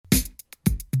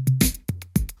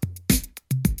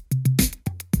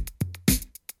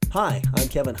Hi, I'm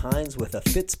Kevin Hines with a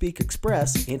FitSpeak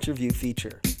Express interview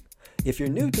feature. If you're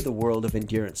new to the world of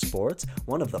endurance sports,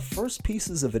 one of the first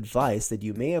pieces of advice that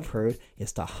you may have heard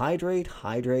is to hydrate,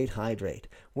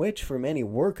 which for many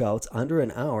workouts under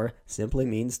an hour simply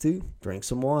means to drink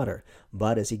some water.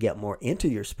 But as you get more into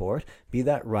your sport, be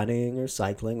that running or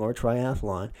cycling or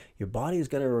triathlon, your body is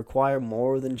going to require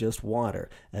more than just water,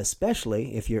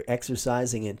 especially if you're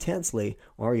exercising intensely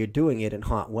or you're doing it in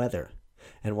hot weather.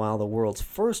 And while the world's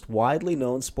first widely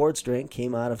known sports drink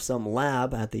came out of some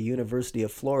lab at the University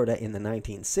of Florida in the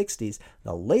 1960s,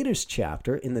 the latest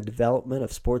chapter in the development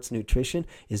of sports nutrition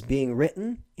is being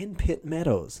written in Pitt,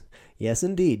 Meadows. Yes,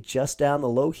 indeed, just down the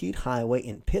low-heat highway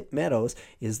in Pitt, Meadows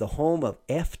is the home of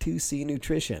F2C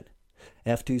Nutrition.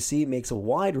 F2C makes a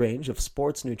wide range of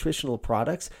sports nutritional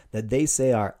products that they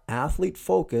say are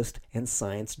athlete-focused and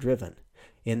science-driven.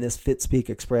 In this FitSpeak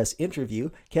Express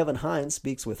interview, Kevin Hines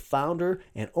speaks with founder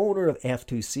and owner of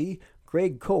F2C,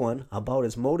 Greg Cohen, about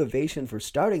his motivation for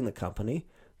starting the company,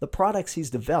 the products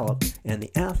he's developed, and the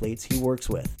athletes he works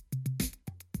with.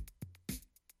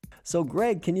 So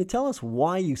Greg, can you tell us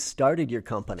why you started your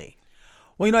company?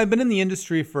 Well, I've been in the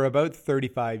industry for about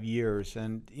 35 years,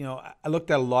 and, I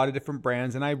looked at a lot of different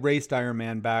brands, and I raced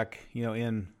Ironman back,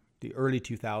 in the early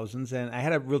 2000s, and I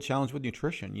had a real challenge with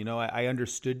nutrition. I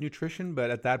understood nutrition, but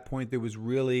at that point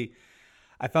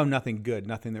I found nothing good,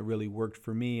 nothing that really worked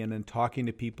for me. And then talking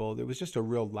to people, there was just a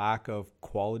real lack of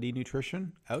quality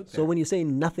nutrition out there. So when you say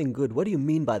nothing good, what do you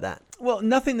mean by that? Well,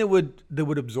 nothing that would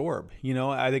absorb.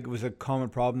 I think it was a common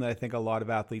problem that I think a lot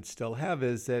of athletes still have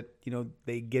is that,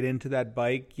 they get into that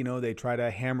bike, they try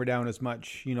to hammer down as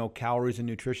much, calories and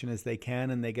nutrition as they can,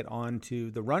 and they get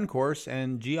onto the run course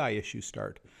and GI issues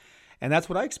start. And that's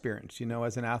what I experienced,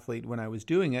 as an athlete when I was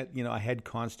doing it. I had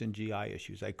constant GI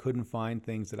issues. I couldn't find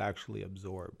things that actually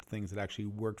absorbed, things that actually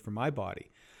worked for my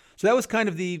body. So that was kind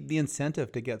of the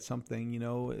incentive to get something,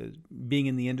 being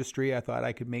in the industry, I thought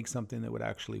I could make something that would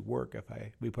actually work if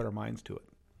we put our minds to it.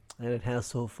 And it has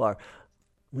so far.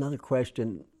 Another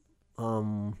question,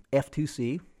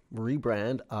 F2C,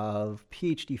 rebrand of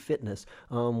PhD Fitness.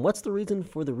 What's the reason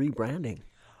for the rebranding?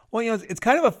 Well, it's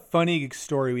kind of a funny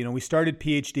story. We started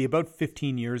PhD about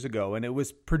 15 years ago, and it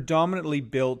was predominantly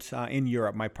built in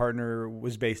Europe. My partner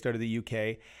was based out of the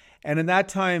UK. And in that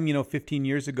time, 15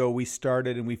 years ago, we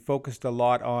started and we focused a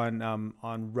lot on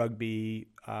rugby,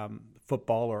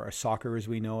 football, or soccer as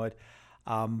we know it,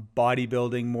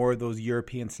 bodybuilding, more of those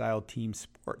European-style team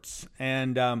sports.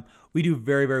 And we do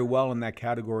very, very well in that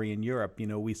category in Europe.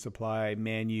 We supply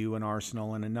Man U and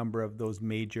Arsenal and a number of those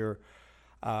major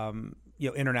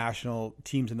international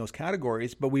teams in those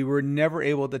categories, but we were never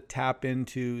able to tap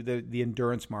into the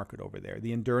endurance market over there.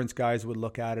 The endurance guys would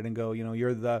look at it and go,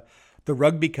 you're the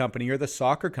rugby company, you're the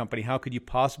soccer company. How could you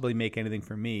possibly make anything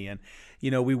for me? And,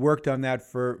 we worked on that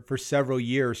for several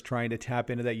years trying to tap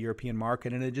into that European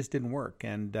market, and it just didn't work.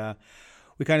 And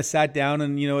we kind of sat down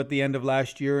and, at the end of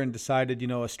last year and decided,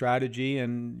 a strategy,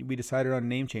 and we decided on a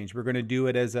name change. We're going to do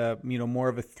it as a, more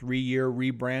of a 3-year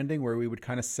rebranding where we would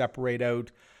kind of separate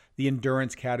out the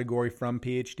endurance category from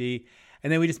PhD.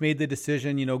 And then we just made the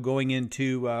decision, going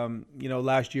into,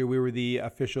 last year we were the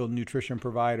official nutrition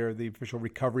provider, the official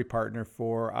recovery partner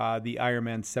for the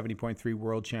Ironman 70.3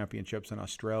 World Championships in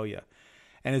Australia.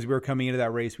 And as we were coming into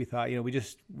that race, we thought,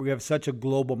 we have such a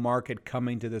global market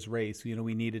coming to this race.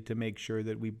 We needed to make sure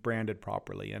that we branded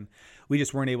properly. And we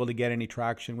just weren't able to get any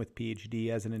traction with PhD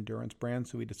as an endurance brand.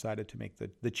 So we decided to make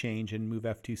the change and move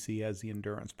F2C as the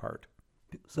endurance part.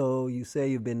 So you say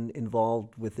you've been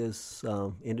involved with this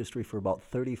industry for about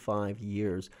 35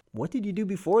 years. What did you do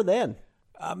before then?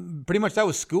 Pretty much that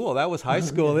was school. That was high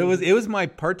school. It was my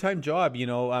part-time job.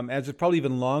 As it's probably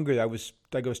even longer. I was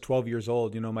 12 years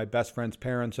old. My best friend's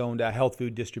parents owned a health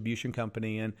food distribution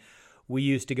company, and we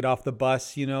used to get off the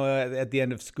bus, at the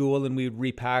end of school, and we'd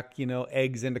repack,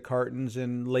 eggs into cartons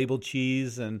and label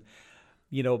cheese and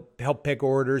help pick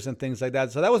orders and things like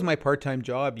that. So that was my part-time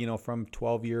job, from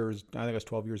 12 years, I think I was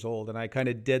 12 years old. And I kind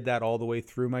of did that all the way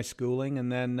through my schooling.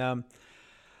 And then,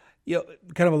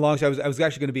 kind of along, I was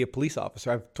actually going to be a police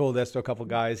officer. I've told this to a couple of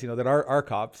guys, that are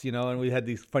cops, and we had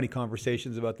these funny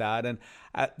conversations about that. And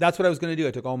that's what I was going to do.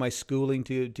 I took all my schooling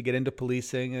to get into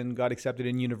policing and got accepted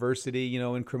in university,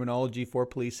 in criminology for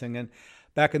policing. And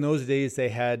back in those days, they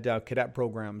had cadet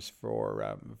programs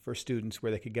for students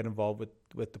where they could get involved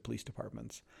with the police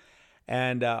departments.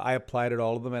 And I applied at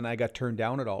all of them, and I got turned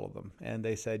down at all of them. And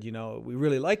they said, we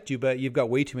really liked you, but you've got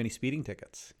way too many speeding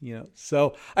tickets.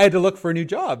 So I had to look for a new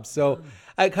job. So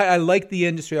I liked the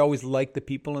industry. I always liked the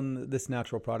people in this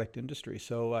natural product industry.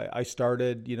 So I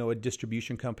started, a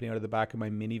distribution company out of the back of my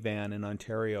minivan in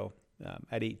Ontario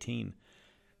at 18.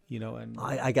 And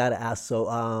I got to ask,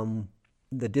 so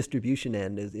the distribution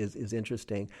end is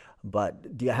interesting,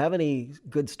 but do you have any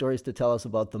good stories to tell us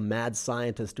about the mad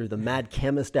scientist or the mad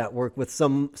chemist at work with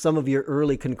some of your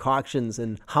early concoctions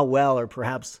and how well or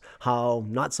perhaps how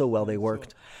not so well they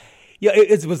worked? Yeah,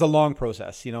 it was a long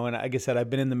process, and like I said, I've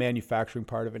been in the manufacturing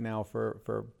part of it now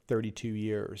for 32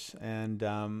 years. And,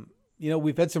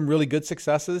 we've had some really good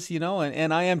successes,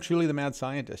 and I am truly the mad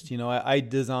scientist. I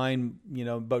design,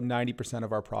 about 90%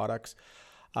 of our products.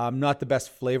 I'm not the best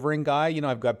flavoring guy.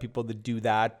 I've got people that do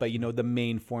that, but, the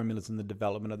main formulas and the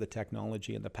development of the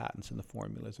technology and the patents and the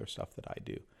formulas are stuff that I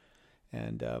do.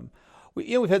 And,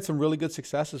 we've had some really good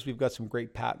successes. We've got some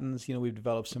great patents. We've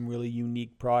developed some really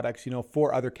unique products,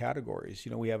 for other categories.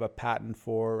 We have a patent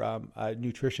for a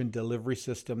nutrition delivery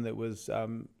system that was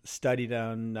studied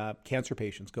on cancer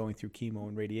patients going through chemo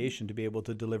and radiation to be able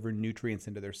to deliver nutrients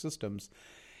into their systems.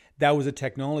 That was a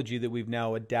technology that we've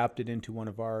now adapted into one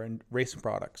of our racing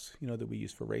products, that we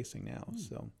use for racing now.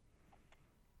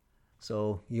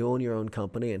 So you own your own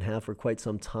company and have for quite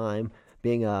some time,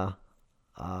 being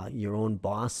your own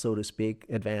boss, so to speak,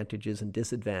 advantages and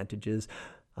disadvantages.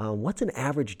 What's an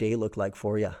average day look like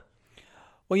for you?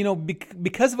 Well,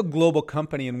 because of a global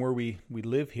company and where we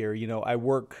live here, I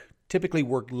typically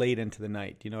work late into the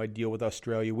night. I deal with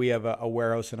Australia. We have a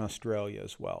warehouse in Australia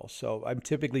as well. So I'm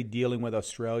typically dealing with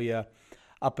Australia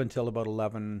up until about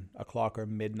 11 o'clock or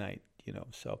midnight,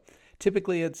 So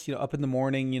typically it's, up in the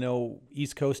morning,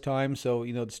 East Coast time. So,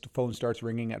 the phone starts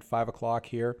ringing at 5 o'clock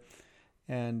here.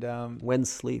 And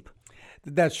when's sleep?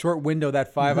 That short window,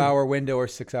 that 5-hour window or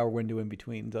 6-hour window in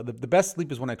between. So the best sleep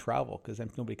is when I travel because then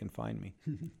nobody can find me.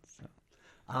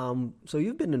 So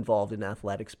you've been involved in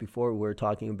athletics before. We're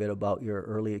talking a bit about your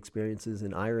early experiences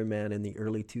in Ironman in the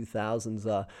early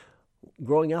 2000s.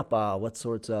 Growing up, what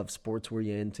sorts of sports were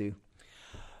you into?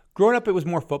 Growing up, it was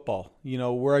more football.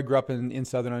 Where I grew up in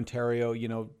Southern Ontario,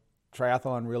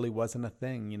 triathlon really wasn't a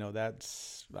thing.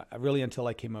 That's really until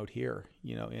I came out here,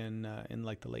 in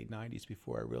like the late 90s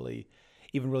before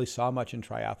I really saw much in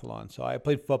triathlon. So I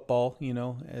played football,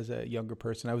 as a younger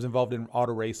person. I was involved in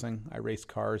auto racing. I raced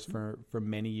cars for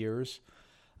many years.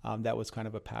 That was kind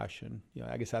of a passion.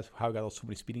 I guess that's how I got so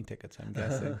many speeding tickets, I'm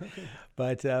guessing.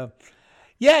 But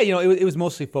it was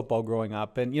mostly football growing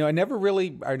up. And, I never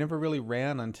really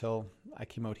ran until I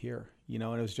came out here, and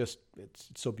it was just, it's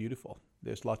so beautiful.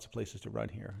 There's lots of places to run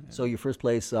here. So your first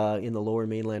place in the Lower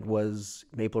Mainland was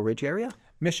Maple Ridge area?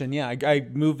 Mission, yeah. I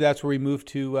moved. That's where we moved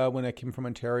to when I came from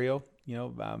Ontario.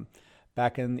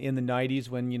 Back in the 90s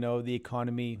when the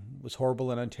economy was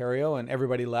horrible in Ontario and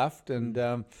everybody left,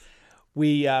 and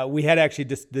we had actually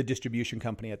the distribution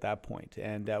company at that point,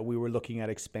 and we were looking at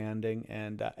expanding.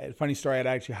 And funny story, I'd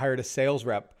actually hired a sales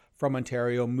rep from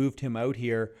Ontario, moved him out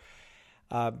here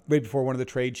right before one of the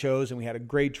trade shows, and we had a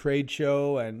great trade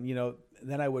show, and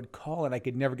then I would call and I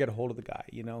could never get a hold of the guy.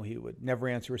 He would never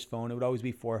answer his phone. It would always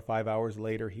be 4 or 5 hours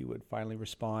later he would finally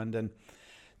respond. And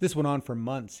this went on for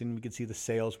months, and we could see the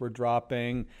sales were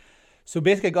dropping. So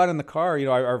basically I got in the car,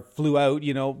 I flew out,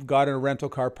 got in a rental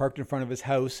car, parked in front of his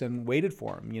house and waited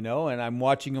for him, and I'm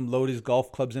watching him load his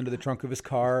golf clubs into the trunk of his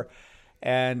car.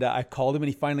 And I called him and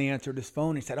he finally answered his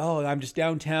phone. He said, "Oh, I'm just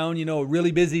downtown, a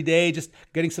really busy day, just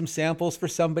getting some samples for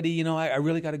somebody. I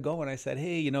really got to go." And I said,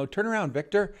 "Hey, turn around,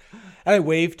 Victor." And I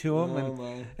waved to him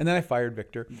and then I fired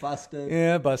Victor. Busted.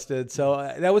 Yeah, busted. So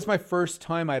that was my first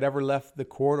time I'd ever left the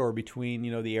corridor between,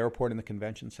 the airport and the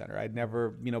convention center. I'd never,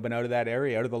 been out of that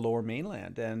area, out of the Lower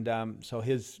Mainland. And so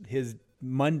his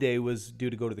Monday was due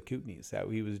to go to the Kootenays. That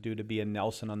he was due to be in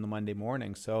Nelson on the Monday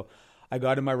morning. So I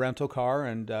got in my rental car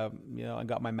and, I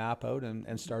got my map out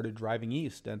and started driving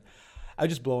east. And I was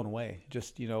just blown away.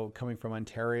 Just, coming from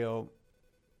Ontario,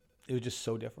 it was just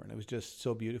so different. It was just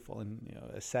so beautiful. And,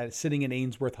 sitting in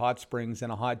Ainsworth Hot Springs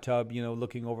in a hot tub,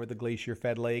 looking over the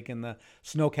glacier-fed lake and the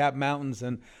snow-capped mountains.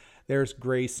 And there's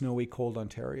gray, snowy, cold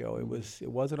Ontario. It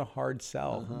wasn't a hard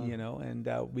sell,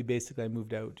 and we basically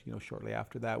moved out, shortly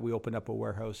after that. We opened up a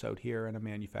warehouse out here and a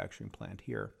manufacturing plant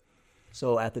here.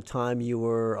 So at the time you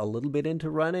were a little bit into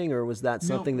running, or was that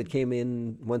something that came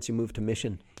in once you moved to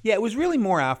Mission? Yeah, it was really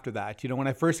more after that. When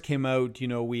I first came out,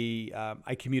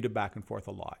 I commuted back and forth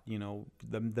a lot.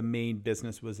 The main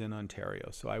business was in Ontario.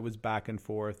 So I was back and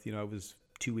forth. I was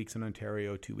 2 weeks in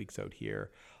Ontario, 2 weeks out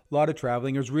here. A lot of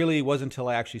traveling. It wasn't until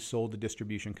I actually sold the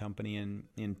distribution company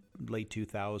in late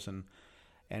 2000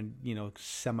 and,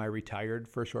 semi-retired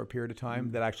for a short period of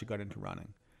time that I actually got into running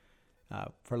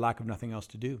for lack of nothing else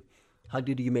to do. How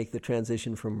did you make the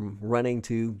transition from running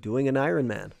to doing an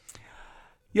Ironman?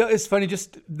 Yeah, it's funny.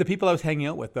 Just the people I was hanging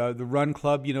out with. The run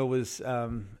club, was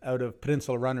out of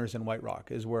Peninsula Runners in White Rock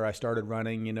is where I started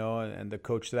running, and the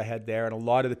coach that I had there. And a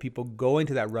lot of the people going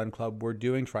to that run club were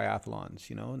doing triathlons,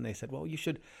 and they said, well, you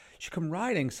should come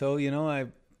riding. So,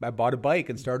 I bought a bike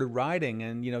and started riding,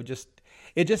 and,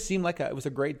 it just seemed like it was a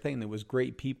great thing. There was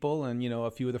great people. And,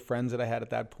 a few of the friends that I had at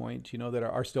that point, that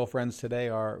are still friends today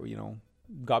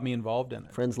got me involved in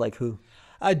it. Friends like who?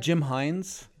 Jim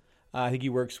Hines. I think he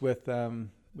works with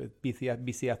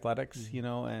BC Athletics,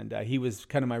 and he was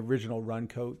kind of my original run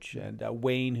coach. And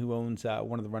Wayne, who owns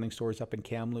one of the running stores up in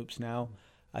Kamloops now,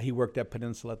 he worked at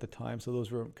Peninsula at the time. So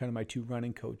those were kind of my two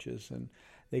running coaches, and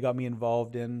they got me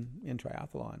involved in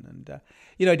triathlon. And,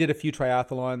 I did a few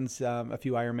triathlons, a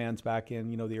few Ironmans back in,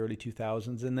 the early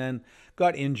 2000s, and then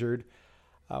got injured.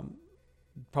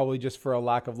 Probably just for a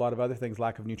lot of other things,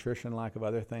 lack of nutrition, lack of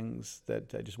other things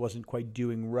that I just wasn't quite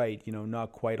doing right,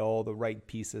 not quite all the right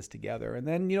pieces together. And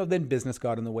then, then business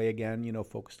got in the way again,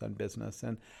 focused on business.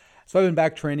 And so I've been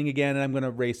back training again, and I'm going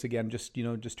to race again, just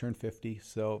turned 50.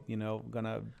 So,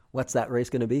 What's that race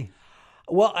going to be?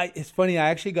 Well, it's funny. I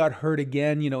actually got hurt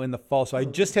again, in the fall. So I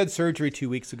just had surgery 2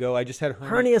 weeks ago. I just had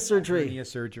hernia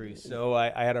surgery. So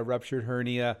I had a ruptured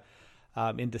hernia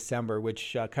in December,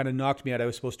 which kind of knocked me out. I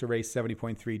was supposed to race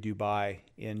 70.3 Dubai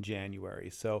in January.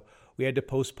 So we had to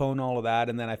postpone all of that.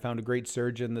 And then I found a great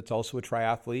surgeon that's also a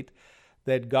triathlete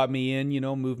that got me in,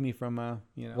 moved me from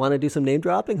Want to do some name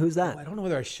dropping? Who's that? I don't know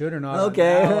whether I should or not.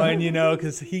 Okay. And,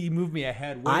 because he moved me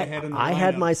ahead, way ahead in the lineup. I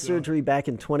had my surgery back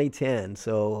in 2010,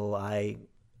 so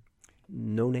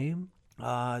no name?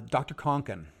 Dr.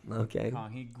 Conkin. Okay.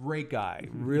 Great guy.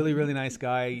 Really, really nice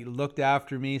guy. He looked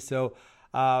after me. So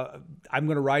I'm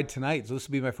going to ride tonight. So this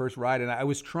will be my first ride. And I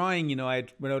was trying, I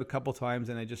went out a couple times,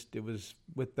 and it was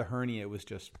with the hernia,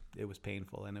 it was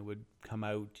painful, and it would come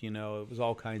out, it was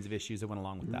all kinds of issues that went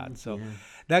along with that. So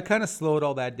that kind of slowed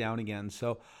all that down again.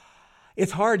 So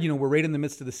it's hard, we're right in the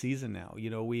midst of the season now.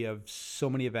 We have so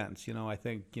many events, I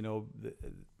think,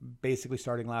 basically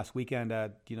starting last weekend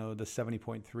at, the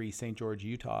 70.3 St. George,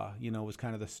 Utah, was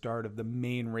kind of the start of the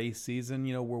main race season,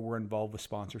 where we're involved with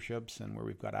sponsorships and where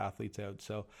we've got athletes out.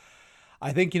 So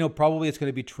I think, probably it's going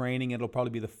to be training. It'll probably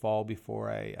be the fall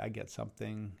before I get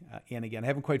something in again. I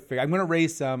haven't quite figured. I'm going to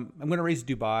race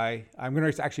Dubai. I'm going to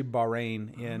race actually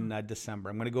Bahrain in December.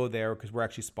 I'm going to go there because we're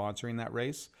actually sponsoring that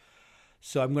race.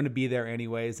 So I'm going to be there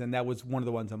anyways, and that was one of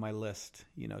the ones on my list,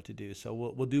 to do. So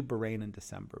we'll do Bahrain in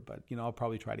December, but I'll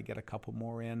probably try to get a couple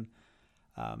more in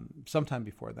sometime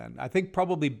before then. I think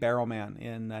probably Barrelman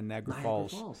in Niagara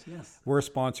Falls. Yes. We're a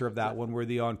sponsor of that one. We're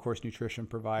the on-course nutrition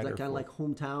provider. Is that kind of like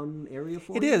hometown area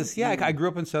for it? You? It is, yeah. I grew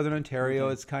up in Southern Ontario.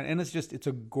 Okay. It's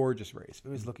a gorgeous race. I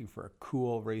was looking for a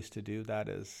cool race to do. That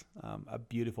is a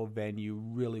beautiful venue,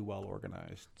 really well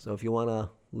organized. So if you want to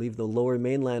leave the Lower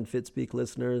Mainland Fitspeak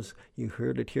listeners, you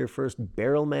heard it here first.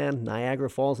 Barrelman, Niagara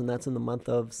Falls, and that's in the month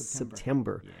of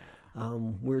September. Yeah.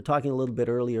 We were talking a little bit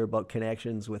earlier about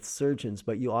connections with surgeons,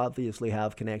 but you obviously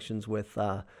have connections with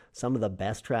some of the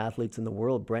best triathletes in the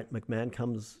world. Brent McMahon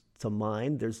comes to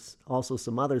mind. There's also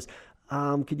some others.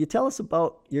 Could you tell us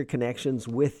about your connections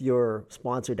with your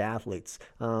sponsored athletes?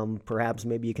 Perhaps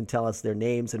maybe you can tell us their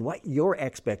names and what your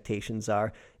expectations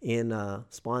are in a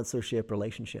sponsorship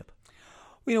relationship.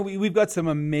 We've got some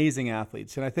amazing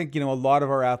athletes, and I think, a lot of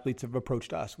our athletes have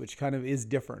approached us, which kind of is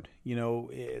different,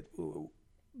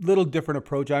 little different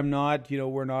approach. I'm not,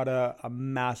 we're not a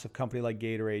massive company like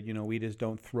Gatorade. We just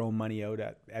don't throw money out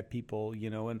at people,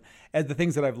 and as the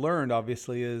things that I've learned,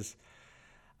 obviously, is,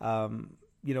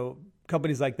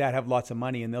 companies like that have lots of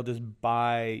money, and they'll just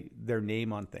buy their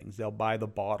name on things. They'll buy the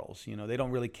bottles, they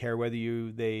don't really care whether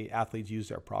the athletes use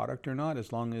their product or not,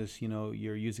 as long as,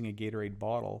 you're using a Gatorade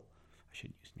bottle. I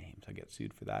shouldn't use names. I get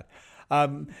sued for that.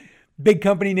 Big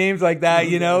company names like that,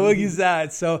 we'll use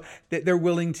that. So they're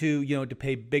willing to, to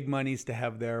pay big monies to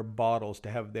have their bottles,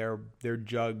 to have their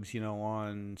jugs,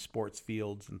 on sports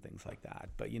fields and things like that.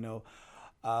 But,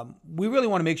 we really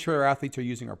want to make sure our athletes are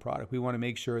using our product. We want to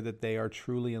make sure that they are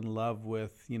truly in love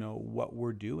with, what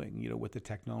we're doing, with the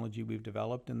technology we've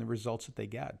developed and the results that they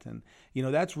get. And,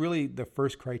 that's really the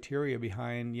first criteria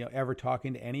behind, ever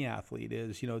talking to any athlete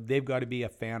is, they've got to be a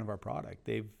fan of our product.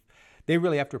 They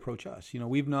really have to approach us.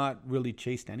 We've not really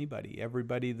chased anybody.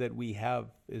 Everybody that we have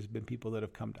has been people that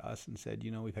have come to us and said,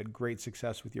 we've had great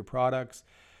success with your products.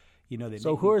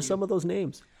 So who are some of those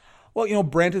names? Well,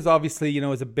 Brent is obviously,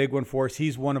 is a big one for us.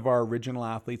 He's one of our original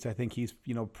athletes. I think he's,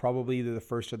 probably either the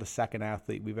first or the second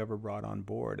athlete we've ever brought on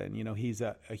board. And, he's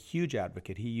a huge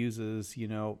advocate. He uses,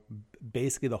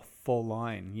 basically the full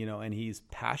line, and he's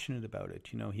passionate about it.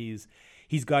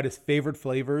 He's got his favorite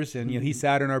flavors, and, he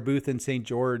sat in our booth in St.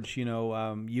 George,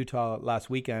 Utah last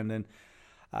weekend, and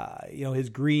his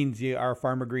greens, our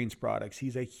Farmer Greens products.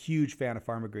 He's a huge fan of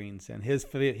Farmer Greens, and his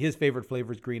favorite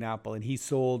flavor is green apple. And he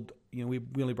sold, we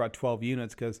only brought 12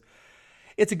 units because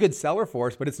it's a good seller for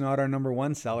us, but it's not our number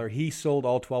one seller. He sold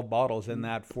all 12 bottles in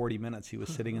that 40 minutes he was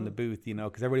sitting in the booth,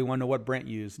 because everybody wanted to know what Brent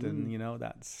used, and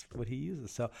that's what he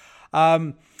uses. So,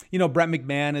 Brent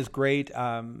McMahon is great.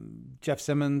 Jeff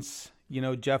Simmons,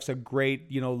 Jeff's a great,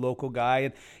 local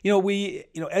guy, and we,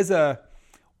 as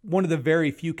one of the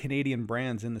very few Canadian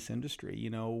brands in this industry.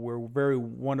 We're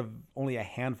one of only a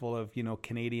handful of,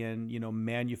 Canadian,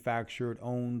 manufactured,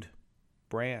 owned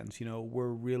brands. We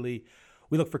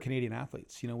look for Canadian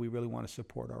athletes. We really want to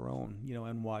support our own,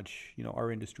 and watch,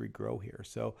 our industry grow here.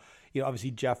 So,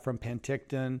 obviously Jeff from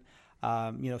Penticton,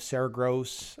 Sarah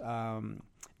Gross,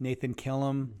 Nathan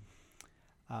Killam,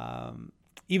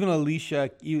 even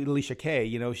Alicia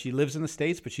Kay, she lives in the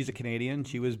States, but she's a Canadian.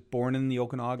 She was born in the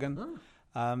Okanagan.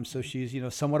 Oh. So she's,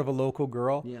 somewhat of a local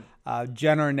girl. Yeah.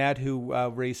 Jen Arnett, who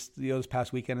raced this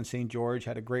past weekend in St. George,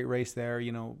 had a great race there.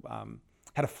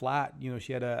 Had a flat.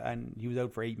 She had and he was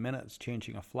out for 8 minutes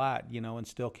changing a flat. And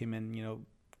still came in.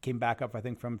 Came back up, I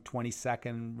think, from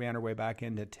 22nd, ran her way back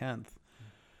into 10th,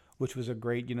 which was a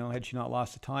great. Had she not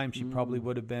lost the time, she probably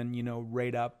would have been,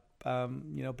 right up.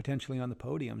 Potentially on the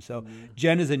podium. So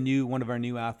Jen is one of our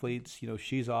new athletes.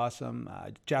 She's awesome.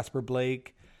 Jasper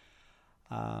Blake.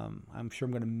 I'm sure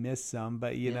I'm going to miss some,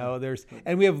 but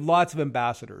and we have lots of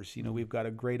ambassadors. We've got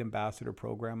a great ambassador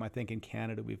program. I think in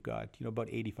Canada we've got about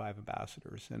 85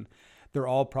 ambassadors, and they're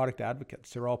all product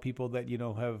advocates. They're all people that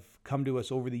have come to us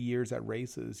over the years at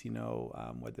races.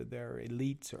 Whether they're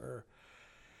elites or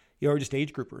just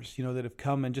age groupers. That have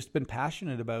come and just been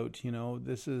passionate about.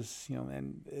 This is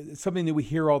and it's something that we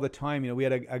hear all the time. We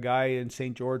had a guy in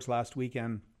St. George last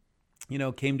weekend.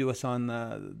 Came to us on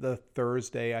the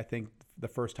Thursday, I think. The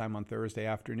first time on Thursday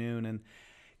afternoon, and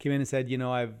came in and said,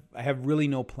 I have really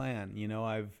no plan.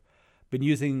 I've been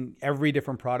using every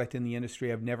different product in the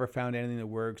industry. I've never found anything that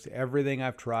works. Everything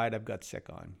I've tried, I've got sick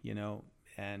on,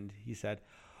 and he said,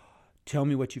 tell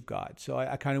me what you've got. So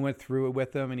I kind of went through it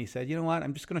with him, and he said, you know what,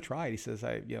 I'm just going to try it. He says,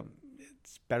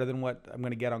 it's better than what I'm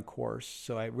going to get on course.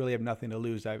 So I really have nothing to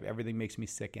lose. Everything makes me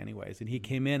sick anyways. And he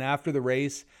came in after the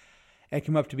race and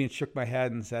came up to me and shook my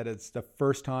head and said, it's the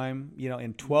first time,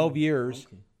 in 12 years,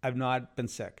 I've not been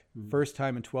sick. First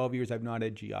time in 12 years, I've not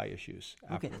had GI issues.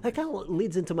 Okay, that kind of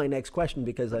leads into my next question,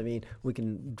 because, we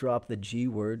can drop the G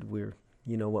word.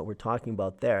 What we're talking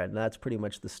about there, and that's pretty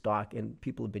much the stock, and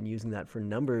people have been using that for a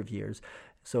number of years.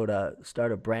 So to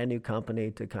start a brand new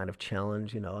company to kind of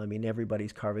challenge,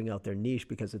 everybody's carving out their niche,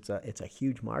 because it's a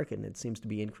huge market, and it seems to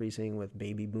be increasing with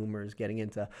baby boomers getting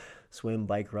into swim,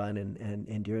 bike, run, and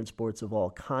endurance sports of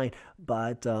all kind.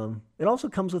 But it also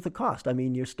comes with a cost.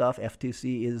 Your stuff,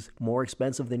 F2C, is more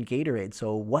expensive than Gatorade.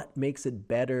 So what makes it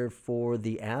better for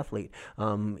the athlete?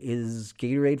 Is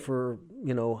Gatorade for,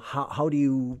 how do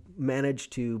you manage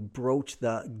to broach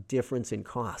the difference in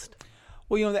cost?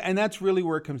 Well, and that's really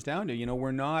where it comes down to.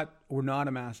 We're not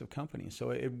a massive company, so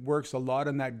it works a lot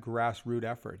on that grassroots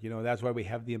effort. That's why we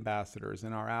have the ambassadors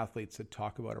and our athletes that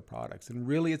talk about our products, and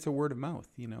really, it's a word of mouth.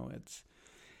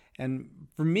 And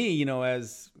for me,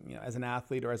 as an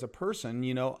athlete or as a person,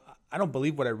 I don't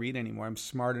believe what I read anymore. I'm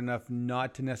smart enough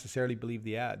not to necessarily believe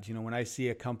the ads. When I see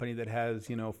a company that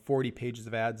has 40 pages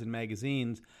of ads in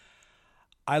magazines,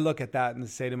 I look at that and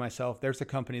say to myself, there's a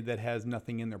company that has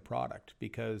nothing in their product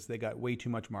because they got way too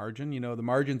much margin. The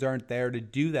margins aren't there to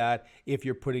do that if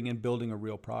you're building a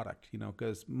real product,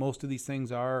 because most of these things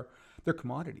they're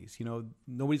commodities.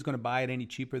 Nobody's going to buy it any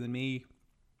cheaper than me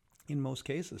in most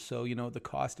cases. So, the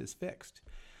cost is fixed.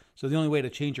 So the only way to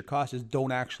change your cost is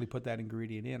don't actually put that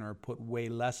ingredient in, or put way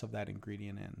less of that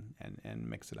ingredient in and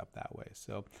mix it up that way.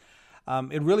 So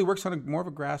it really works on more of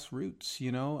a grassroots,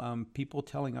 people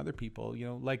telling other people,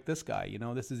 like this guy,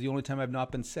 this is the only time I've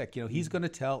not been sick. He's going to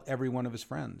tell every one of his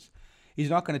friends. He's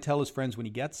not going to tell his friends when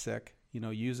he gets sick,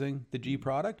 using the G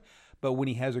product, but when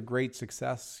he has a great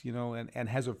success, and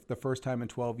has the first time in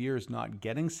 12 years not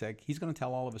getting sick, he's going to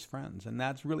tell all of his friends. And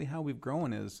that's really how we've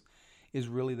grown is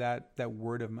really that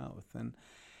word of mouth. And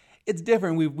it's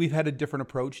different. We've had a different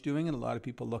approach doing it. A lot of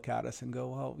people look at us and go,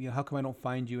 well, how come I don't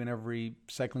find you in every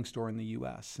cycling store in the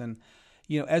U.S.? And,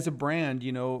 as a brand,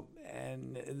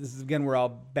 and this is again where I'll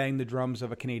bang the drums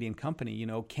of a Canadian company.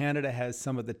 Canada has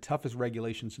some of the toughest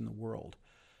regulations in the world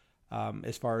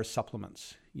as far as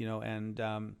supplements.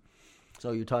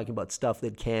 So you're talking about stuff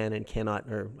that can and cannot,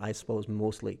 or I suppose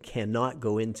mostly cannot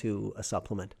go into a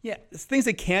supplement. Yeah, it's things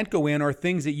that can't go in are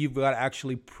things that you've got to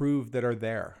actually prove that are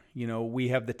there. We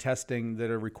have the testing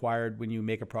that are required when you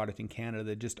make a product in Canada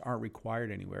that just aren't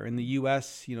required anywhere. In the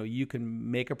U.S., you can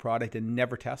make a product and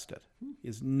never test it.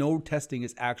 No testing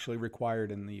is actually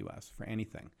required in the U.S. for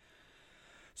anything.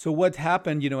 So what's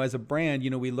happened, as a brand,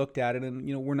 we looked at it and,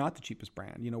 we're not the cheapest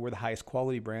brand. We're the highest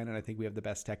quality brand, and I think we have the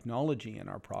best technology in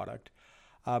our product.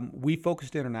 We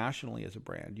focused internationally as a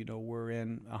brand. We're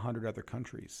in 100 other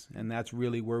countries, and that's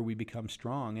really where we become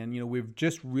strong. And, we're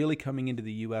just really coming into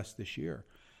the U.S. this year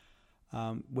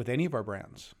with any of our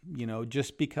brands,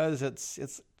 just because it's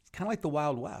kind of like the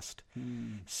Wild West.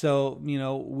 So,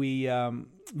 we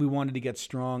wanted to get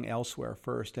strong elsewhere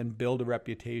first and build a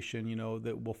reputation,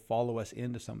 that will follow us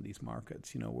into some of these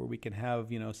markets, where we can have,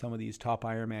 some of these top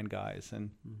Ironman guys.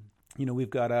 And, we've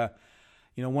got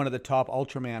one of the top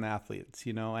Ultraman athletes,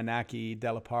 Inaki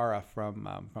De La Parra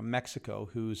from Mexico,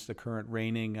 who's the current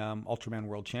reigning Ultraman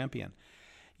world champion.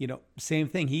 Same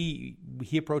thing. He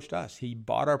approached us. He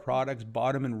bought our products,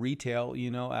 bought them in retail,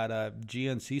 at a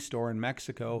GNC store in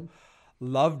Mexico,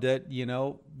 loved it,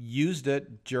 used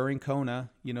it during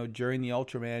Kona, during the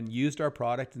Ultraman, used our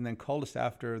product, and then called us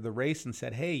after the race and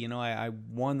said, hey, I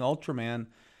won the Ultraman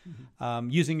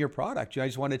using your product. I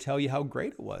just wanted to tell you how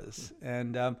great it was.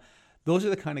 And those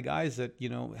are the kind of guys that,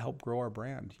 help grow our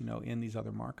brand, in these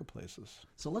other marketplaces.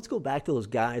 So let's go back to those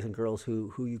guys and girls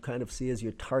who you kind of see as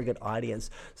your target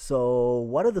audience. So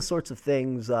what are the sorts of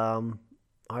things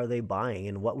are they buying,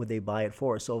 and what would they buy it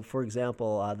for? So, for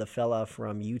example, the fella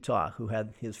from Utah who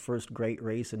had his first great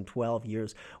race in 12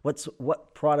 years,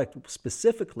 what product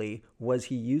specifically was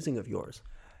he using of yours?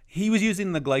 He was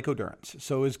using the Glycodurance.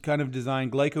 So it was kind of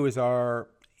designed, Glyco is our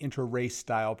intra-race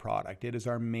style product. It is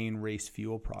our main race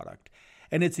fuel product.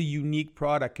 And it's a unique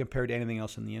product compared to anything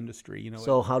else in the industry.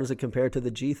 So how does it compare to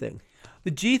the G thing?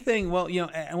 The G thing, well,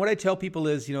 and what I tell people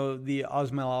is, the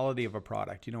osmolality of a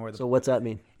product. So what's that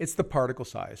mean? It's the particle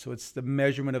size. So it's the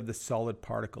measurement of the solid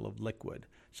particle of liquid.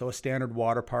 So a standard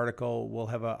water particle will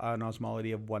have an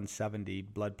osmolality of 170.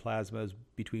 Blood plasma is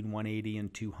between 180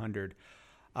 and 200.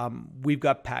 We've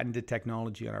got patented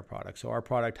technology on our product. So our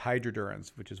product,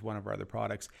 Hydrodurance, which is one of our other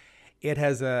products, it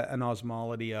has an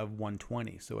osmolality of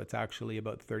 120. So it's actually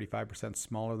about 35%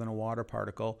 smaller than a water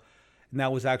particle. And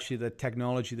that was actually the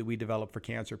technology that we developed for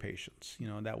cancer patients.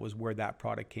 That was where that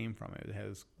product came from. It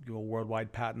has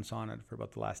worldwide patents on it for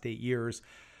about the last 8 years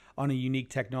on a unique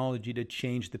technology to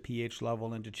change the pH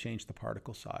level and to change the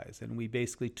particle size. And we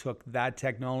basically took that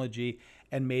technology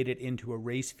and made it into a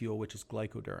race fuel, which is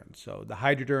Glycodurance. So the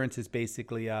Hydrodurance is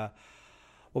basically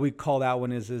what we call that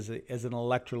one is an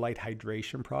electrolyte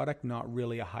hydration product, not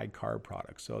really a high carb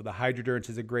product. So the Hydrodurance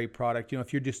is a great product.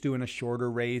 If you're just doing a shorter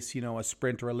race, a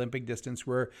sprint or Olympic distance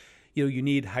where you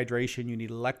need hydration, you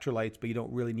need electrolytes, but you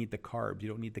don't really need the carbs, you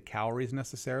don't need the calories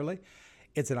necessarily.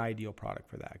 It's an ideal product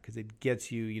for that because it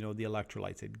gets you, the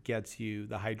electrolytes. It gets you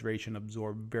the hydration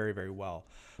absorbed very, very well.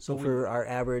 So for our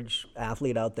average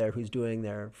athlete out there who's doing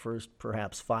their first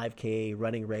perhaps 5K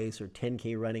running race or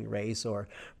 10K running race, or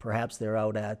perhaps they're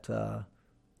out at the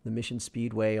Mission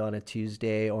Speedway on a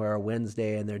Tuesday or a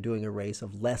Wednesday and they're doing a race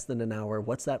of less than an hour,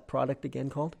 what's that product again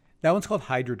called? That one's called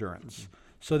Hydrodurance.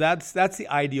 So that's the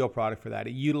ideal product for that.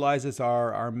 It utilizes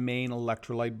our main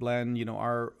electrolyte blend.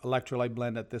 Our electrolyte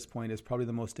blend at this point is probably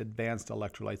the most advanced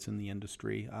electrolytes in the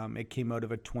industry. It came out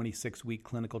of a 26-week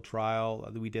clinical trial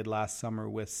that we did last summer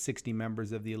with 60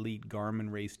 members of the elite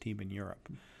Garmin race team in Europe.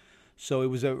 So it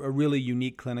was a really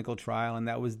unique clinical trial, and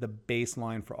that was the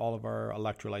baseline for all of our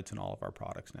electrolytes and all of our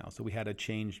products now. So we had a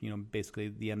change, basically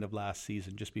the end of last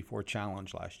season, just before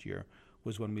Challenge last year,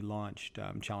 was when we launched,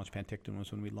 Challenge Penticton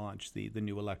was when we launched the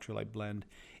new electrolyte blend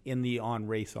in the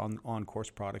on-race, on-course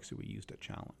products that we used at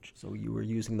Challenge. So you were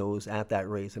using those at that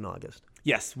race in August?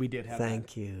 Yes, we did have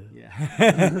Thank you.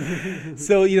 Yeah.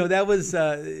 So, that was,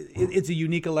 it's a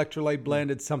unique electrolyte blend.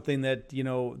 It's something that,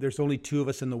 there's only 2 of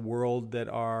us in the world that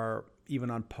are even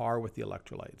on par with the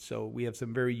electrolytes. So we have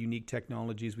some very unique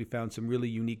technologies. We found some really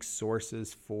unique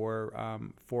sources for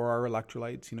our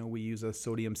electrolytes. We use a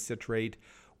sodium citrate,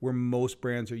 where most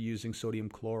brands are using sodium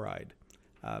chloride.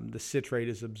 The citrate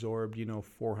is absorbed,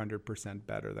 400%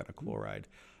 better than a chloride.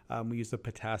 We use the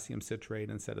potassium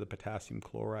citrate instead of the potassium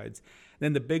chlorides.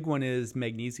 Then the big one is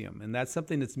magnesium, and that's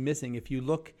something that's missing. If you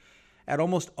look at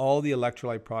almost all the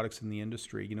electrolyte products in the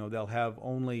industry, they'll have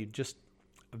only just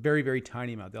a very, very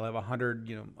tiny amount. They'll have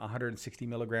 160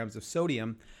 milligrams of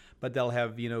sodium, but they'll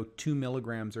have, 2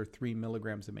 milligrams or 3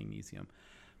 milligrams of magnesium.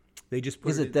 They just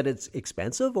put Is it that it's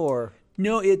expensive or?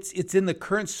 No, it's in the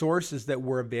current sources that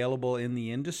were available in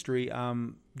the industry.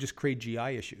 Just create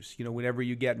GI issues. Whenever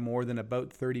you get more than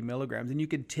about 30 milligrams, and you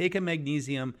could take a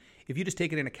magnesium, if you just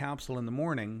take it in a capsule in the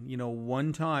morning,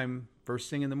 one time, first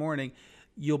thing in the morning,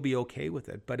 you'll be okay with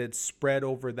it. But it's spread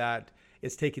over that.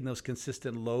 It's taking those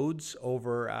consistent loads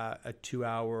over a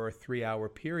 2-hour or 3-hour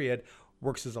period,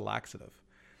 works as a laxative.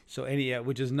 So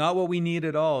which is not what we need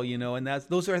at all, and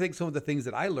those are, I think, some of the things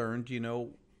that I learned,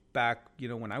 back,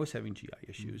 when I was having GI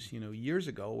issues, years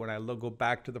ago. When I go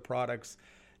back to the products,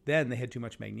 then they had too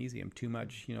much magnesium, too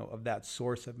much, of that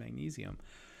source of magnesium.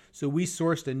 So we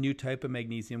sourced a new type of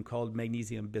magnesium called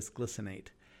magnesium bisglycinate.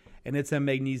 And it's a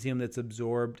magnesium that's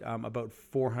absorbed about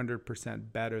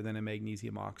 400% better than a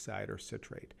magnesium oxide or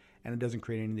citrate. And it doesn't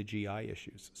create any of the GI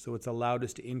issues. So it's allowed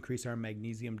us to increase our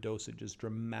magnesium dosages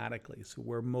dramatically. So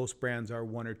where most brands are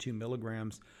 1 or 2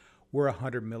 milligrams, we're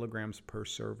 100 milligrams per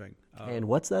serving. And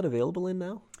what's that available in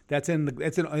now? That's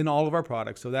in all of our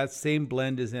products. So that same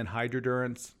blend is in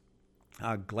Hydrodurance,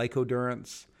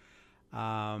 Glycodurance,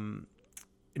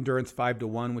 Endurance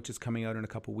 5-to-1, which is coming out in a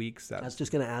couple weeks. I was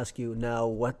just going to ask you now,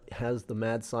 what has the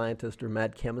mad scientist or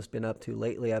mad chemist been up to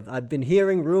lately? I've been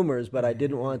hearing rumors, but I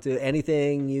didn't want to.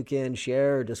 Anything you can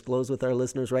share or disclose with our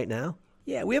listeners right now?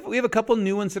 Yeah, we have a couple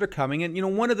new ones that are coming,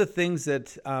 and one of the things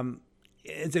that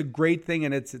it's a great thing,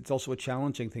 and it's also a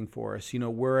challenging thing for us.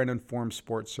 We're an Informed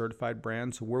Sport certified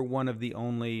brand, so we're one of the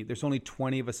only. There's only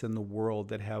 20 of us in the world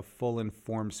that have full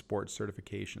Informed Sport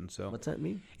certification. So what's that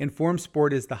mean? Informed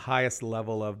Sport is the highest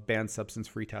level of banned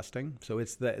substance-free testing. So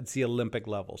it's the Olympic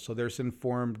level. So there's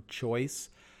Informed Choice,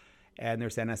 and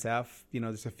there's NSF.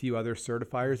 There's a few other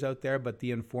certifiers out there, but the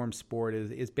Informed Sport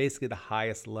is basically the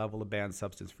highest level of banned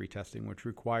substance-free testing, which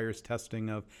requires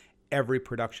testing of every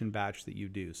production batch that you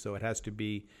do. So it has to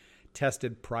be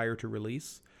tested prior to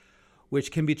release,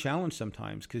 which can be challenged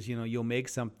sometimes because, you'll make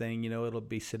something, it'll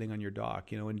be sitting on your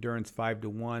dock. Endurance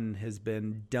 5-to-1 has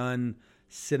been done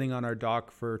sitting on our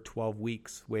dock for 12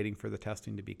 weeks waiting for the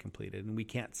testing to be completed. And we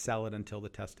can't sell it until the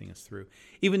testing is through.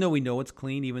 Even though we know it's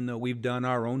clean, even though we've done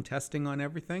our own testing on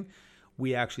everything,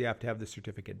 we actually have to have the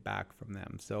certificate back from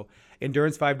them. So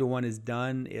Endurance 5-to-1 is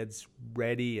done. It's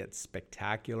ready. It's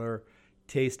spectacular.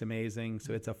 Tastes amazing.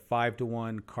 So it's a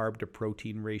 5-to-1 carb to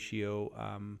protein ratio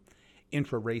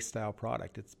intra-race style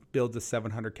product. It builds a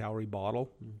 700 calorie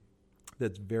bottle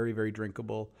that's very, very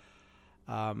drinkable.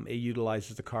 It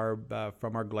utilizes the carb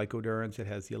from our Glycodurance. It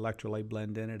has the electrolyte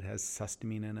blend in it. It has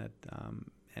sustamine in it.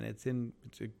 And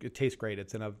it tastes great.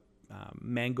 It's in a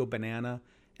mango banana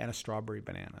and a strawberry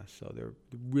banana. So they're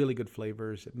really good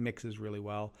flavors. It mixes really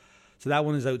well. So that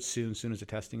one is out soon as the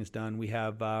testing is done. We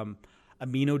have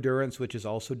Meadows, which is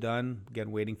also done. Again,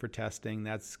 waiting for testing.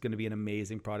 That's going to be an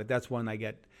amazing product. That's one I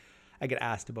get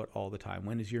asked about all the time.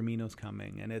 When is your Meadows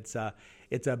coming? And it's a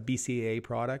BCAA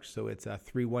product, so it's a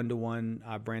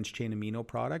 3-1-to-1 branch chain amino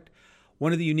product.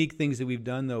 One of the unique things that we've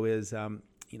done though is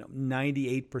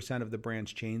 98% of the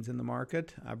branch chains in the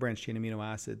market, branch chain amino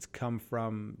acids, come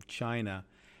from China.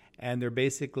 And they're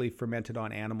basically fermented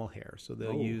on animal hair. So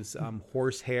they'll use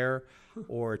horse hair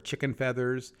or chicken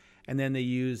feathers, and then they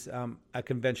use a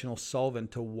conventional solvent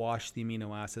to wash the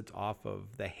amino acids off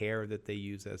of the hair that they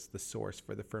use as the source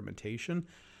for the fermentation.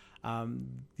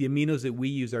 The aminos that we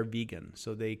use are vegan.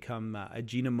 So they come,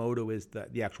 Ajinomoto is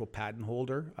the actual patent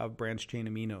holder of branch chain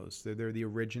aminos. They're the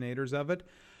originators of it.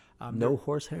 No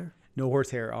horsehair? No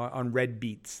horsehair on red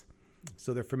beets.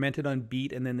 So they're fermented on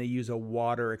beet, and then they use a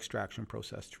water extraction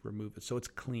process to remove it. So it's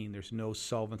clean. There's no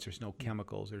solvents. There's no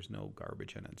chemicals. There's no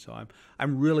garbage in it. So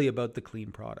I'm really about the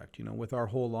clean product. With our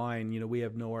whole line, we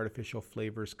have no artificial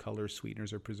flavors, colors,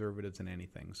 sweeteners, or preservatives in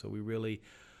anything. So we really,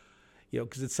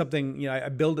 because it's something, I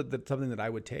build it that's something that I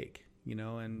would take,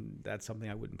 and that's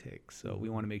something I wouldn't take. So we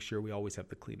want to make sure we always have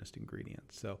the cleanest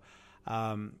ingredients. So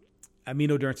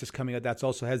Aminodurance is coming out. That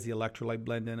also has the electrolyte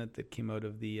blend in it that came out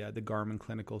of the Garmin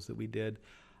clinicals that we did.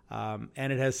 And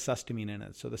it has sustamine in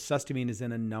it. So the sustamine is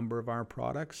in a number of our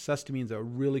products. Sustamine is a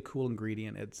really cool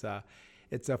ingredient. It's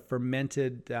a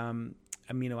fermented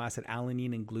amino acid,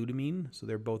 alanine and glutamine. So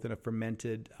they're both in a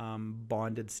fermented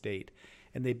bonded state.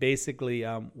 And they basically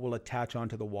will attach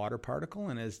onto the water particle.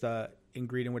 And as the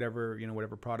ingredient,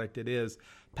 whatever product it is,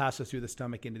 passes through the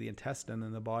stomach into the intestine,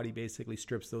 and the body basically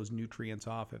strips those nutrients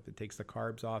off. If it takes the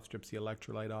carbs off, strips the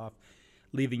electrolyte off,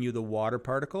 leaving you the water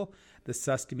particle. The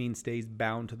sustamine stays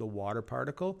bound to the water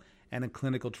particle. And in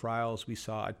clinical trials, we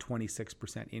saw a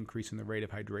 26% increase in the rate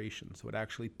of hydration. So it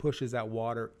actually pushes that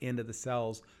water into the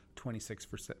cells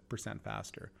 26%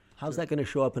 faster. How's that going to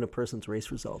show up in a person's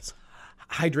race results?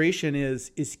 Hydration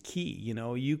is key.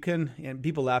 You can, and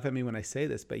people laugh at me when I say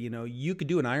this, but you could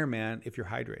do an Ironman if you're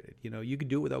hydrated. You could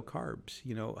do it without carbs.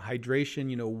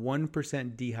 Hydration,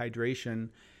 1% dehydration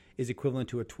is equivalent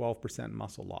to a 12%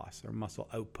 muscle loss or muscle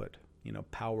output,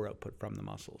 power output from the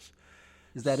muscles.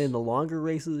 Is that in the longer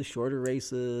races, shorter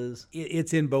races?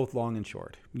 It's in both long and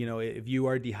short. If you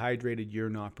are dehydrated, you're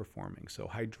not performing. So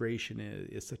hydration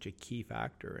is such a key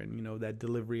factor. And, that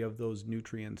delivery of those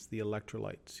nutrients, the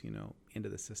electrolytes, into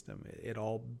the system, it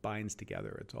all binds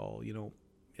together. It's all,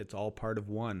 it's all part of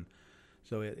one.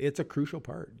 So it's a crucial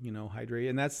part, hydrate.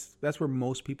 And that's where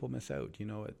most people miss out.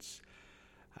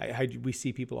 We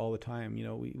see people all the time.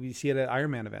 We see it at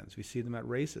Ironman events. We see them at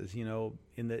races.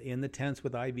 In the tents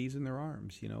with IVs in their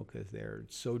arms. Because they're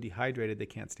so dehydrated they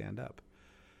can't stand up.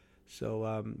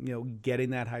 So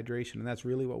getting that hydration, and that's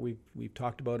really what we've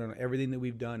talked about. On everything that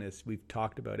we've done is we've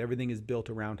talked about everything is built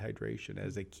around hydration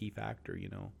as a key factor.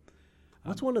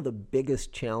 What's one of the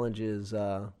biggest challenges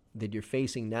that you're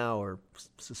facing now, or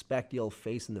suspect you'll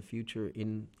face in the future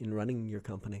in running your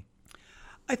company?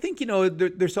 I think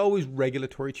there's always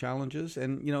regulatory challenges,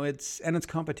 and it's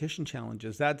competition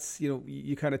challenges. That's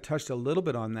you kind of touched a little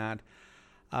bit on that.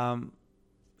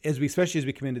 Especially as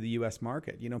we come into the U.S.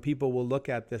 market, people will look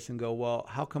at this and go, well,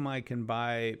 how come I can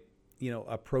buy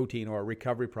a protein or a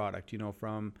recovery product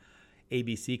from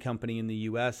ABC company in the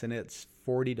U.S. and it's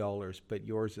 $40, but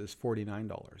yours is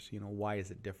 $49. Why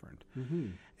is it different? Mm-hmm.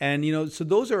 And so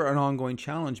those are an ongoing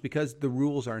challenge because the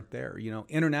rules aren't there.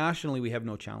 Internationally we have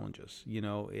no challenges.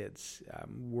 It's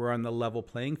we're on the level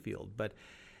playing field. But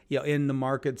in the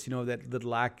markets that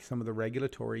lack some of the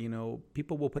regulatory,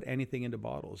 people will put anything into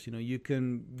bottles. You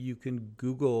can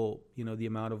Google the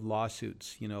amount of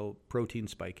lawsuits. Protein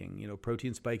spiking.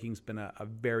 Protein spiking's been a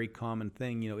very common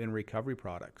thing. In recovery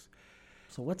products.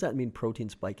 So what's that mean, protein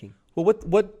spiking? Well,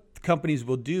 what companies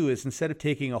will do is instead of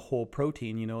taking a whole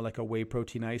protein, like a whey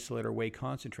protein isolate or whey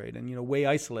concentrate, and whey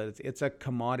isolate, it's a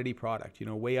commodity product.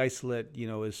 Whey isolate,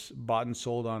 is bought and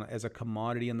sold on as a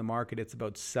commodity in the market. It's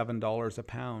about $7 a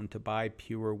pound to buy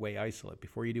pure whey isolate.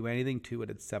 Before you do anything to it,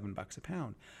 it's $7 a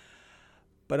pound.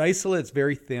 But isolate's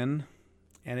very thin,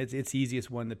 and it's easiest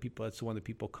one that people. It's the one that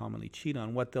people commonly cheat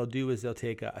on. What they'll do is they'll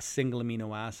take a single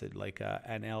amino acid like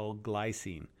an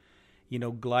L-glycine.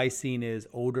 Glycine is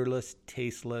odorless,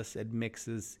 tasteless. It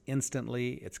mixes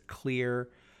instantly. It's clear.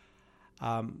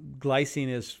 Glycine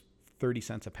is 30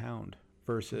 cents a pound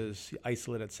versus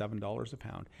isolate at $7 a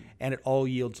pound. And it all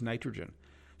yields nitrogen.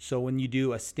 So when you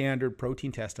do a standard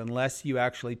protein test, unless you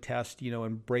actually test,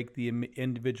 and break the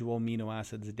individual amino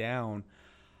acids down,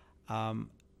 the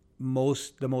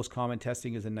most common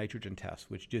testing is a nitrogen test,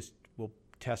 which just will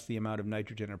test the amount of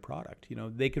nitrogen in a product.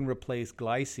 They can replace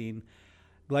glycine.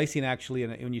 Glycine actually,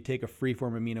 when you take a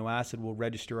free-form amino acid, will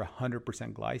register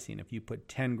 100% glycine. If you put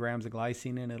 10 grams of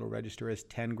glycine in, it'll register as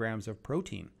 10 grams of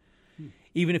protein.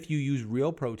 Even if you use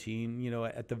real protein,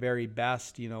 at the very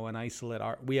best, an isolate,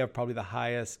 we have probably the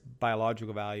highest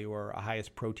biological value or a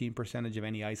highest protein percentage of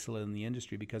any isolate in the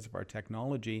industry because of our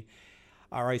technology.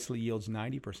 Our isolate yields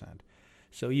 90%.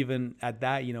 So even at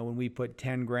that, when we put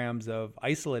 10 grams of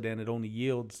isolate in, it only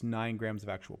yields 9 grams of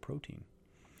actual protein.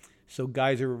 So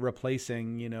guys are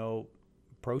replacing,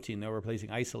 protein. They're replacing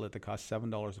isolate that costs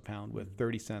 $7 a pound with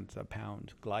 30 cents a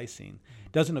pound glycine.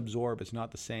 It doesn't absorb. It's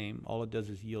not the same. All it does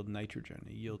is yield nitrogen.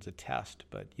 It yields a test,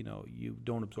 but, you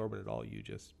don't absorb it at all. You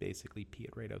just basically pee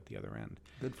it right out the other end.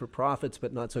 Good for profits,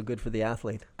 but not so good for the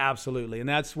athlete. Absolutely. And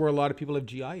that's where a lot of people have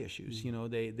GI issues.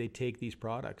 They take these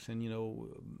products. And,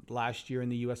 last year in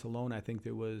the U.S. alone, I think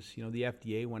there was, the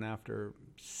FDA went after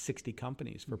 60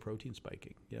 companies for protein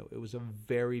spiking. It was a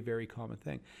very, very common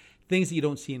thing. Things that you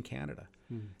don't see in Canada.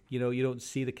 You don't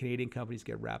see the Canadian companies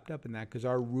get wrapped up in that because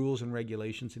our rules and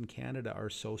regulations in Canada are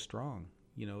so strong,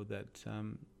 that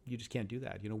you just can't do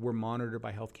that. We're monitored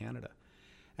by Health Canada.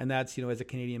 And that's, as a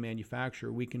Canadian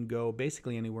manufacturer, we can go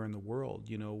basically anywhere in the world.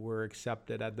 We're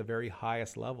accepted at the very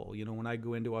highest level. When I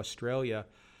go into Australia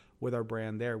with our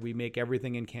brand there, we make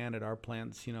everything in Canada, our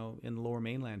plants, in the Lower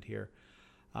Mainland here.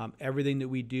 Everything that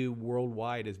we do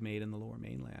worldwide is made in the Lower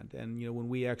Mainland. And, when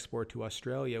we export to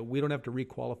Australia, we don't have to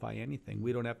requalify anything.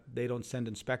 They don't send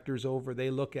inspectors over. They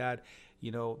look at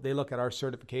our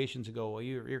certifications and go, well,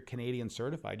 you're Canadian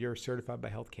certified. You're certified by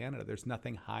Health Canada. There's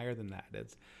nothing higher than that.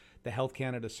 It's the Health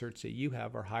Canada certs that you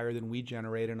have are higher than we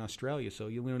generate in Australia. So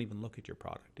we don't even look at your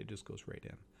product. It just goes right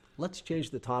in. Let's change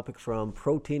the topic from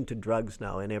protein to drugs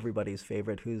now, and everybody's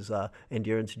favorite, who's an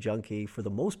endurance junkie for the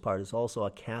most part, is also a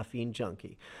caffeine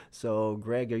junkie. So,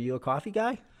 Greg, are you a coffee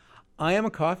guy? I am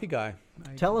a coffee guy.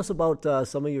 Tell us about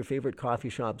some of your favorite coffee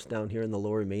shops down here in the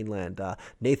Lower Mainland.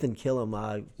 Nathan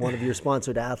Killam, one of your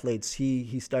sponsored athletes,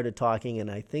 he started talking, and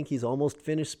I think he's almost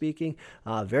finished speaking.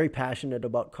 Very passionate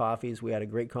about coffees. We had a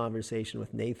great conversation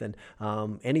with Nathan.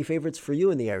 Any favorites for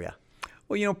you in the area?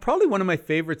 Well, probably one of my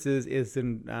favorites is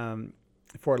in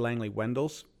Fort Langley,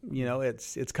 Wendell's.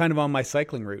 It's kind of on my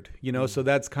cycling route, so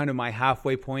that's kind of my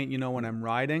halfway point, when I'm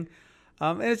riding.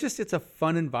 And it's a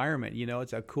fun environment,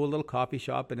 it's a cool little coffee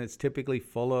shop, and it's typically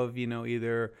full of,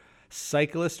 either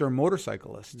cyclists or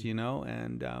motorcyclists,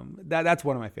 and that's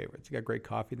one of my favorites. They got great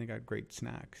coffee, and they got great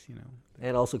snacks,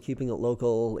 And also keeping it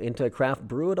local. Into craft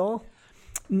brew at all?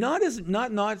 Not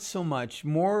so much.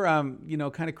 More,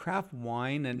 kind of craft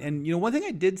wine, and one thing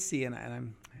I did see, and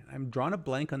I'm drawing a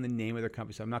blank on the name of their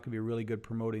company, so I'm not going to be really good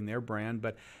promoting their brand,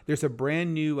 but there's a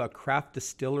brand new craft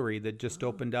distillery that just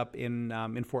opened up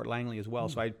in Fort Langley as well.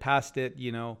 So I passed it,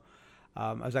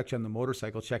 I was actually on the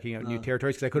motorcycle checking out new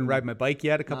territories because I couldn't ride my bike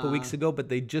yet a couple of weeks ago, but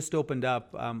they just opened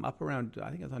up around,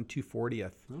 I think it was on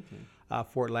 240th,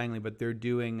 Fort Langley, but they're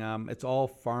doing, it's all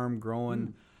farm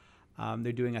grown.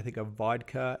 They're doing, I think, a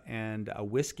vodka and a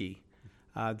whiskey.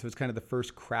 So it's kind of the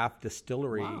first craft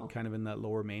distillery kind of in that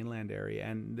Lower Mainland area.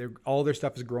 And all their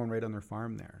stuff is grown right on their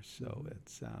farm there. So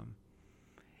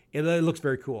it looks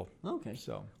very cool. Okay.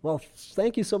 So, well,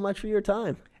 thank you so much for your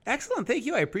time. Excellent. Thank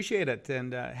you. I appreciate it.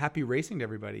 And happy racing to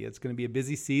everybody. It's going to be a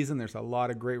busy season. There's a lot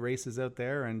of great races out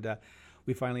there. And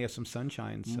we finally have some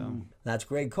sunshine. So That's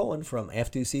Greg Cohen from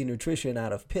F2C Nutrition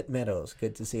out of Pitt, Meadows.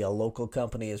 Good to see a local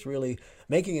company is really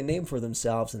making a name for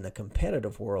themselves in the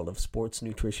competitive world of sports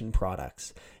nutrition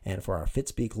products. And for our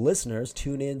FitSpeak listeners,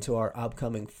 tune in to our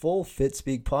upcoming full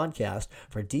FitSpeak podcast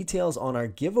for details on our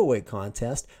giveaway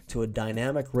contest to a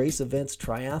Dynamic Race Events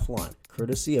triathlon,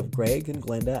 courtesy of Greg and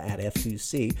Glenda at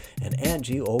F2C and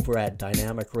Angie over at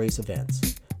Dynamic Race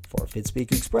Events. For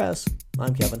FitSpeak Express,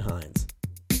 I'm Kevin Hines.